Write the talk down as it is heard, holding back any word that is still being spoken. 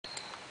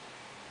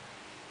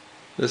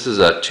This is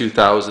a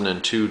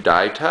 2002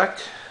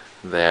 DiTech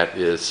that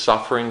is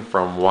suffering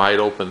from wide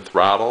open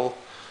throttle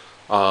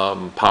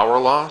power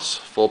loss,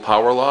 full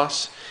power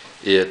loss.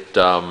 It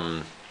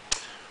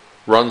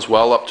runs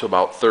well up to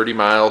about 30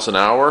 miles an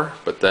hour,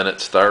 but then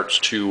it starts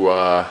to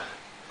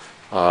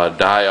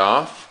die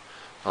off.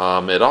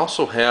 It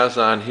also has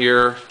on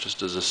here,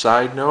 just as a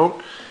side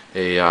note,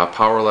 a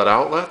power LED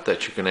outlet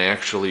that you can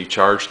actually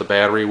charge the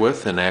battery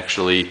with and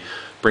actually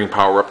bring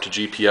power up to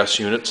GPS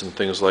units and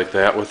things like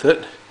that with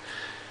it.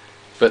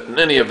 But in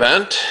any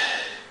event,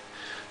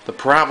 the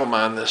problem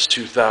on this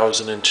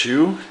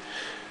 2002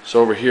 is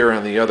over here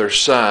on the other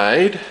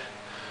side.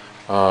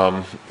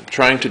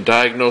 Trying to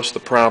diagnose the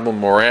problem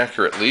more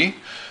accurately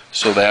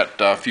so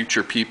that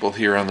future people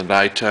here on the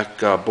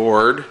DiTech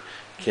board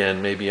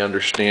can maybe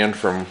understand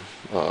from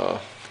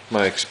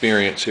my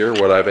experience here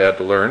what I've had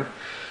to learn.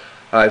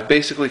 I've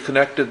basically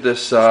connected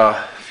this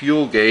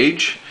fuel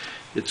gauge.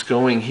 It's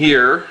going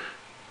here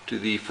to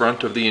the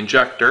front of the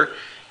injector,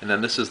 and then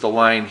this is the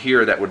line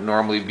here that would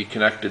normally be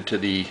connected to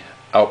the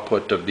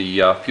output of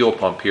the fuel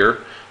pump here.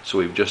 So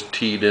we've just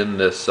teed in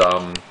this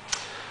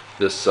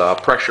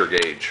pressure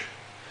gauge.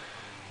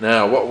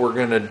 Now what we're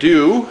going to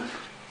do,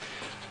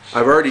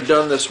 I've already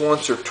done this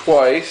once or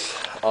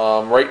twice.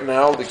 Right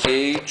now the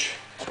gauge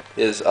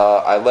is,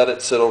 I let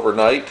it sit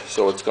overnight,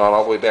 so it's gone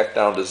all the way back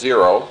down to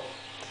 0.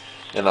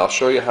 And I'll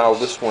show you how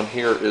this one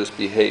here is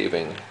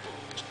behaving.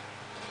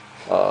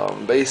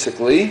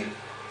 Basically,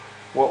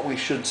 what we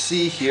should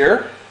see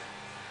here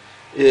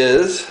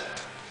is,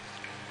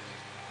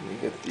 let me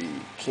get the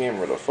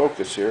camera to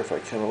focus here if I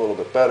can a little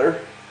bit better.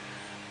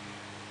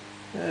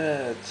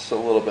 It's a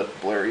little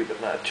bit blurry, but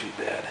not too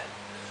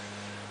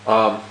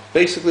bad.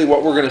 Basically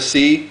what we're going to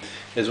see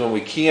is when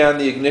we key on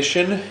the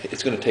ignition,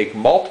 it's going to take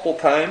multiple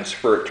times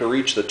for it to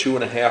reach the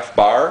 2.5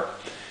 bar.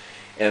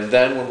 And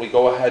then when we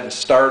go ahead and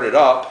start it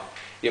up,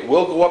 it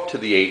will go up to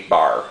the 8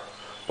 bar.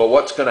 But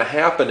what's going to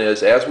happen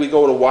is, as we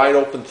go to wide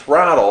open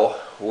throttle,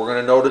 we're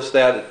going to notice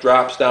that it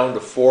drops down to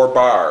 4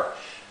 bar.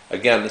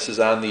 Again, this is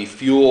on the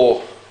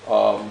fuel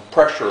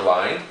pressure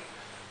line.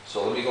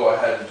 So let me go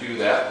ahead and do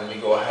that. Let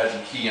me go ahead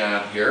and key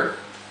on here.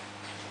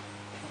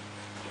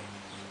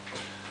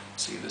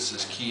 See, this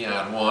is key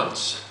on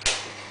once.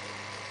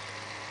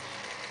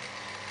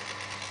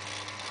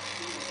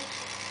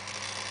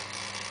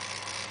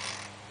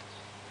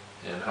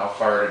 And how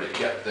far did it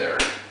get there?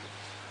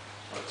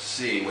 Let's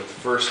see, with the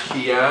first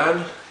key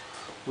on,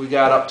 we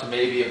got up to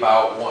maybe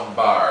about 1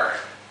 bar.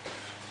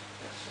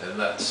 And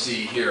let's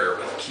see here,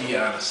 with key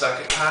on a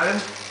second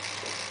time.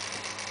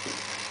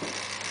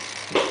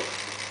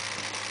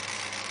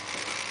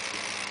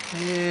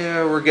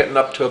 Yeah, we're getting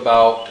up to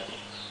about,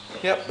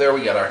 yep, there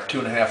we got our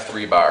 2.5,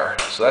 3 bar.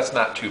 So that's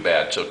not too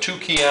bad. So 2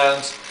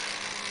 key-ons.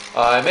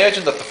 I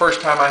imagine that the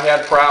first time I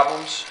had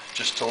problems,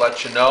 just to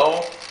let you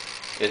know,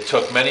 it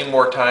took many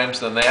more times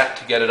than that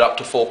to get it up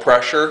to full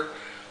pressure.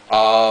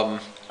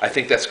 I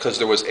think that's because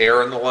there was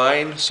air in the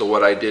line. So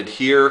what I did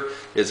here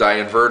is I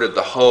inverted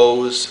the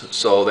hose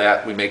so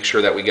that we make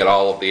sure that we get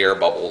all of the air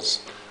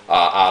bubbles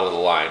out of the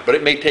line. But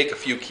it may take a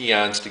few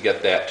key-ons to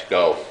get that to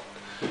go.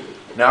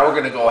 Now we're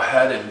going to go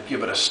ahead and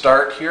give it a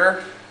start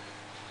here.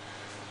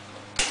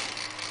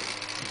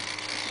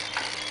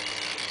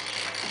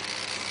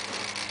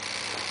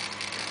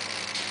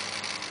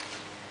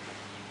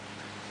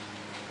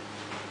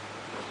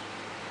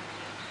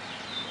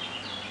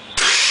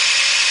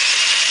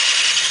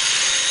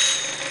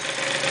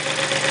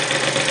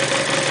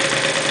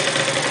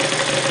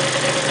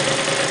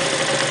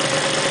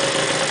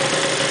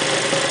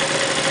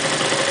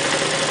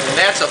 And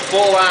that's a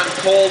full-on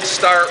cold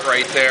start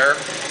right there.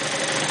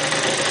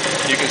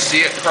 You can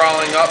see it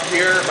crawling up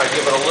here. If I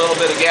give it a little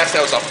bit of gas, that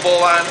was a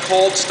full-on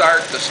cold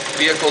start. This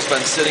vehicle's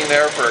been sitting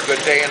there for a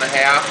good day and a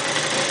half.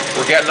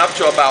 We're getting up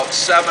to about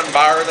 7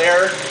 bar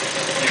there.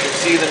 You can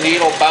see the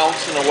needle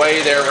bouncing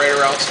away there right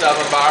around 7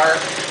 bar.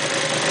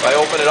 If I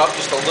open it up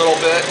just a little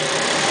bit,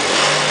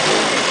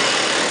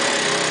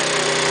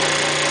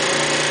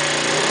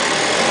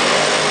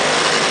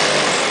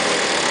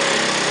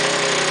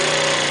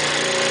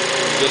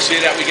 you'll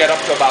see that we get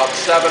up to about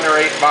 7 or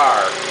 8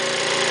 bar.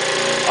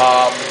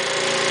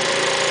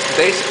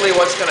 Basically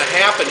what's going to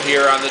happen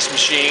here on this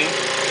machine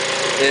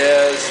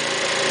is,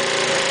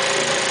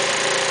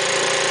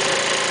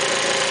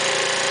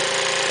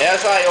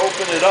 as I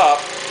open it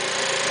up,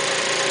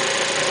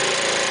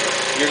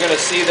 you're going to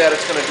see that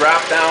it's going to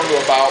drop down to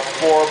about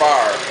 4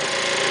 bar.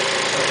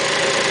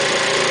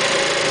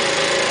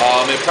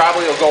 It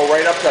probably will go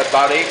right up to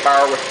about 8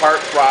 bar with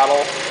part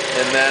throttle,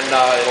 and then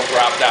it'll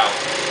drop down.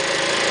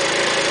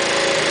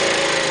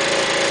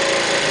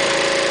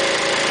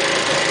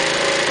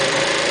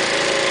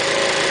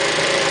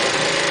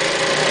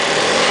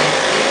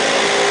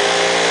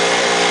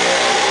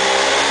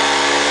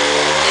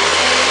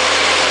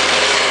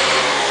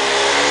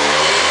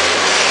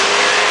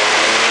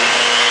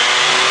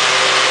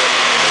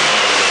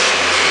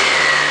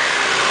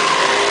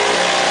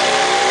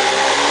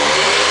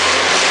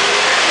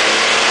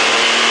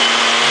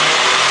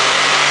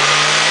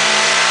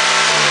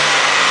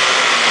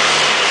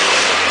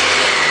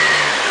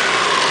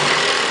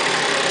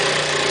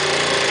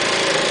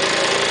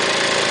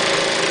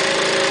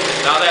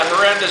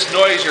 this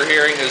noise you're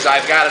hearing is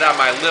I've got it on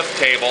my lift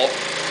table.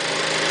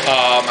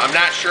 I'm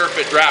not sure if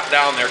it dropped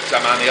down there because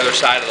I'm on the other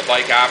side of the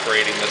bike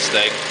operating this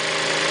thing.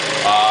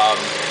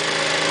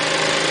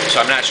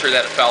 So I'm not sure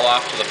that it fell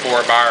off to the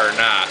 4-bar or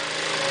not.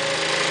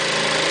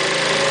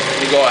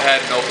 Let me go ahead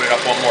and open it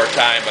up one more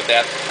time, but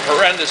that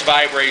horrendous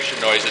vibration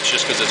noise, it's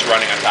just because it's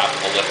running on top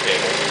of a lift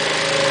table.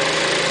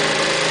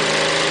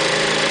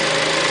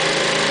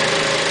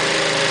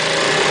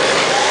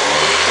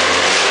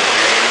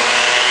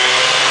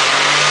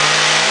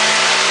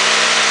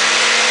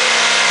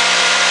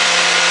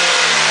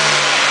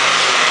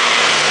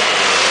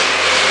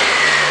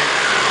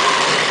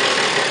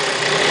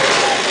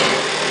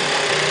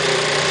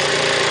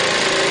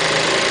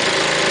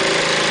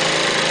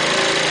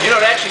 You know,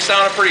 it actually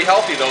sounded pretty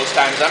healthy those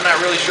times. I'm not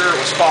really sure it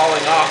was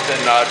falling off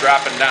and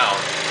dropping down.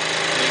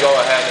 Let me go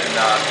ahead and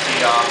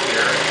tee off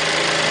here.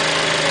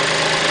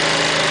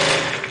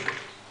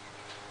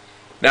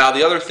 Now,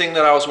 the other thing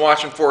that I was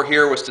watching for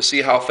here was to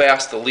see how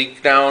fast the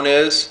leak down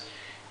is.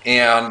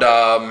 And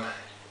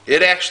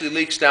it actually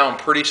leaks down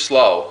pretty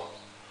slow.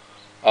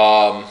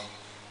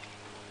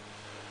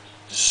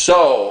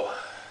 So,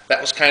 that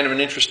was kind of an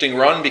interesting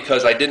run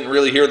because I didn't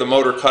really hear the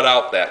motor cut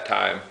out that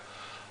time.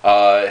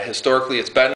 Historically, it's been